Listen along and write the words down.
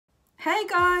Hey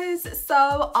guys,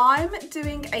 so I'm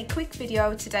doing a quick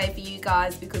video today for you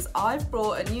guys because I've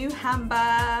brought a new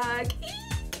handbag.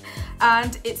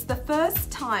 And it's the first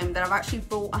time that I've actually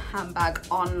bought a handbag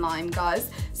online,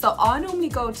 guys. So I normally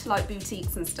go to like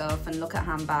boutiques and stuff and look at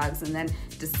handbags and then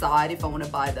decide if I want to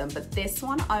buy them. But this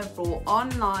one I brought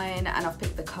online and I've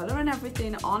picked the color and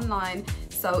everything online.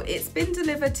 So it's been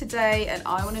delivered today and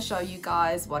I want to show you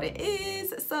guys what it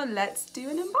is. So let's do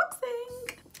an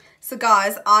unboxing. So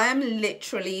guys, I am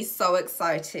literally so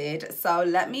excited. So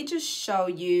let me just show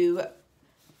you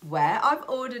where I've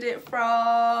ordered it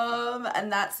from,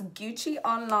 and that's Gucci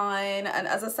online. And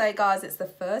as I say guys, it's the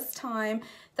first time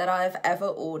that I've ever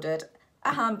ordered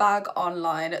a handbag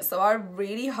online, so I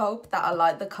really hope that I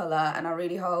like the color and I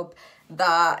really hope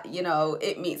that, you know,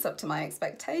 it meets up to my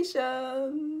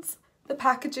expectations. The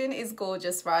packaging is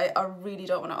gorgeous, right? I really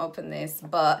don't want to open this,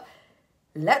 but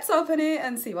let's open it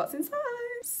and see what's inside.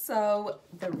 So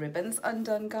the ribbon's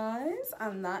undone, guys,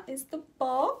 and that is the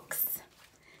box.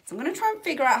 I'm gonna try and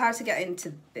figure out how to get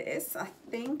into this. I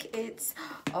think it's,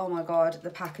 oh my God,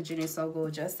 the packaging is so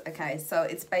gorgeous. Okay, so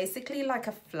it's basically like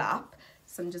a flap.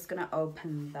 So I'm just gonna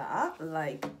open that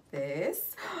like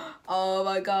this. Oh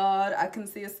my God, I can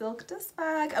see a silk dust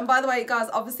bag. And by the way, guys,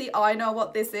 obviously I know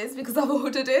what this is because I've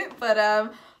ordered it, but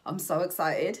I'm so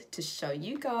excited to show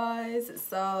you guys.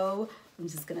 So I'm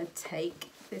just gonna take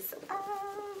this out.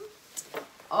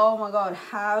 Oh my God,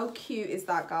 how cute is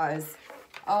that, guys?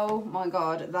 Oh my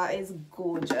God, that is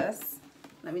gorgeous.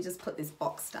 Let me just put this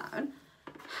box down.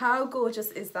 How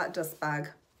gorgeous is that dust bag?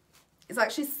 It's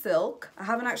actually silk. I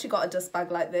haven't actually got a dust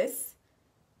bag like this.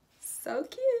 So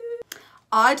cute.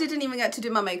 I didn't even get to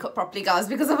do my makeup properly, guys,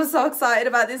 because I was so excited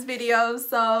about this video.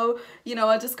 So, you know,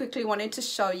 I just quickly wanted to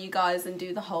show you guys and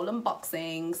do the whole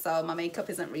unboxing. So my makeup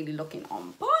isn't really looking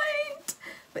on point,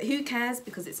 but who cares,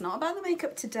 because it's not about the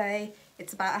makeup today.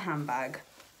 It's about a handbag.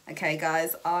 Okay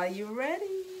guys, are you ready?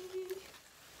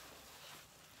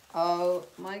 Oh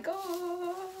my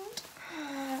God.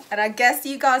 And I guess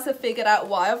you guys have figured out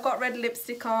why I've got red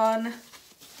lipstick on.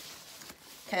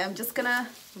 Okay, I'm just gonna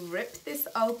rip this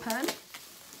open.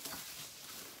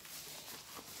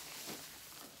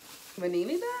 We're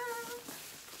nearly there.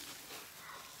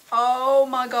 Oh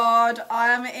my God, I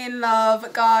am in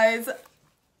love, guys.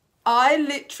 I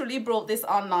literally brought this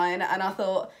online and I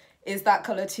thought, is that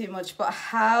color too much? But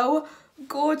how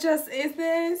gorgeous is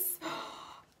this?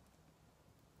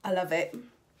 I love it.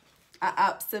 I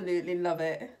absolutely love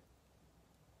it.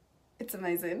 It's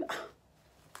amazing.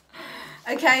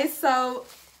 Okay, so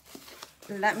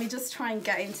let me just try and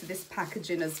get into this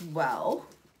packaging as well.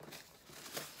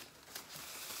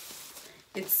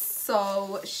 It's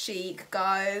so chic,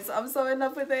 guys. I'm so in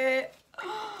love with it.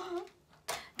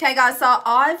 Okay guys, so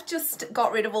I've just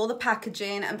got rid of all the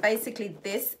packaging and basically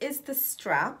this is the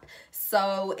strap.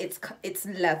 So it's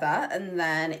leather and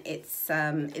then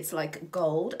it's like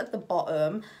gold at the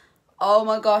bottom. Oh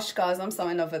my gosh, guys, I'm so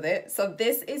in love with it. So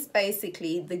this is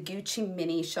basically the Gucci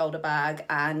Mini shoulder bag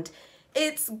and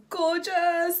it's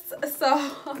gorgeous.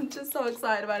 So I'm just so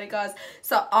excited about it, guys.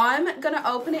 So I'm gonna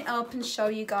open it up and show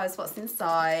you guys what's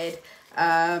inside.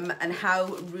 And how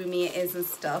roomy it is and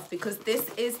stuff, because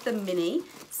this is the mini.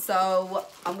 So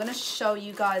I'm going to show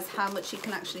you guys how much you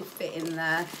can actually fit in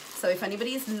there. So if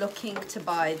anybody is looking to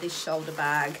buy this shoulder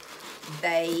bag,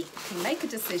 they can make a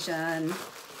decision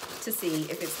to see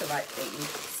if it's the right thing.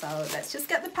 So let's just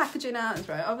get the packaging out and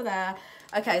throw it over there.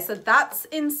 Okay, so that's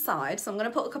inside. So I'm going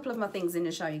to put a couple of my things in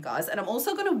to show you guys. And I'm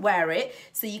also going to wear it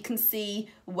so you can see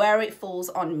where it falls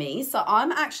on me. So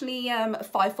I'm actually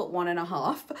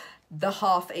 5'1.5". The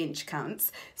half-inch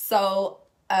counts. So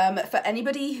for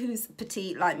anybody who's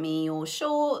petite like me or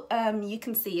short, you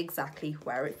can see exactly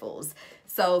where it falls.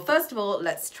 So first of all,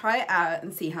 let's try it out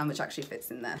and see how much actually fits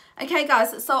in there. Okay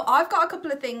guys, so I've got a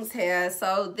couple of things here.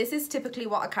 So this is typically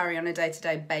what I carry on a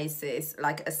day-to-day basis,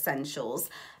 like essentials.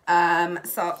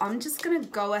 So I'm just gonna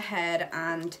go ahead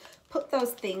and put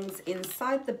those things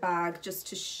inside the bag just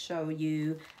to show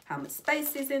you how much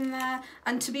space is in there.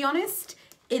 And to be honest,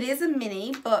 it is a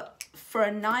mini, but for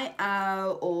a night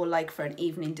out or like for an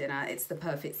evening dinner, it's the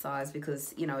perfect size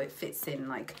because, you know, it fits in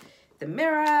like the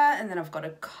mirror. And then I've got a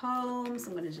comb, so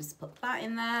I'm going to just put that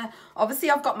in there. Obviously,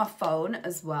 I've got my phone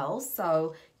as well.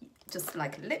 So just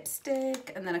like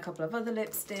lipstick and then a couple of other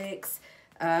lipsticks.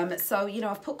 So, you know,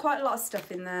 I've put quite a lot of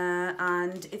stuff in there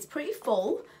and it's pretty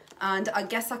full. And I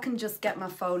guess I can just get my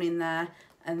phone in there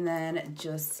and then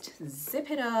just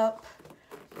zip it up.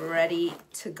 Ready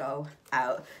to go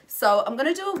out. So I'm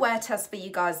going to do a wear test for you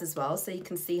guys as well so you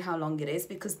can see how long it is,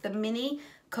 because the mini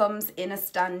comes in a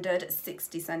standard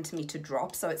 60 centimeter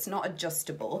drop, so it's not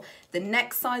adjustable. The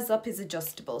next size up is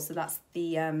adjustable, so that's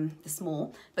the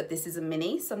small, but this is a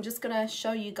mini. So I'm just gonna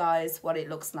show you guys what it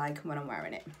looks like when I'm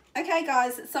wearing it. Okay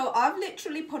guys, so I've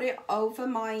literally put it over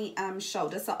my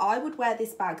shoulder. So I would wear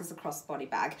this bag as a crossbody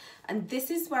bag, and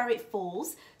this is where it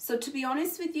falls. So to be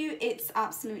honest with you, it's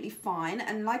absolutely fine.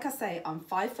 And like I say, I'm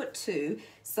 5'2",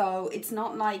 so it's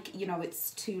not like, you know,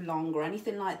 it's too long or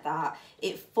anything like that.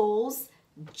 It falls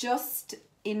just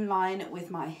in line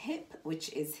with my hip,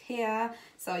 which is here.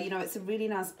 So, you know, it's a really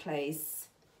nice place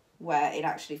where it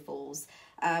actually falls.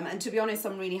 And to be honest,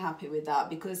 I'm really happy with that,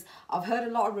 because I've heard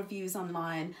a lot of reviews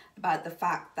online about the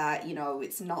fact that, you know,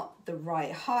 it's not the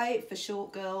right height for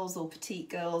short girls or petite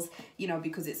girls, you know,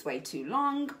 because it's way too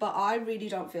long. But I really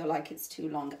don't feel like it's too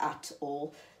long at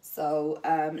all. So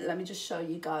let me just show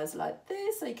you guys like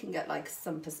this so you can get like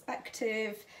some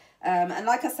perspective. And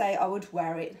like I say, I would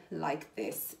wear it like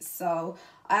this. So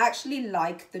I actually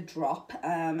like the drop,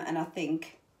 and I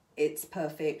think it's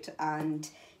perfect, and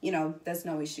you know, there's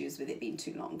no issues with it being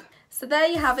too long. So there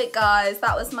you have it guys,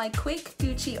 that was my quick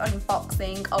Gucci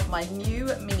unboxing of my new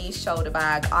mini shoulder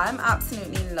bag. I'm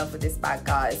absolutely in love with this bag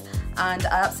guys, and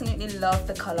I absolutely love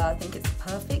the colour. I think it's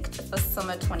perfect for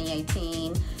summer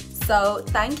 2018. So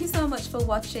thank you so much for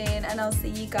watching, and I'll see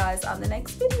you guys on the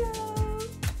next video.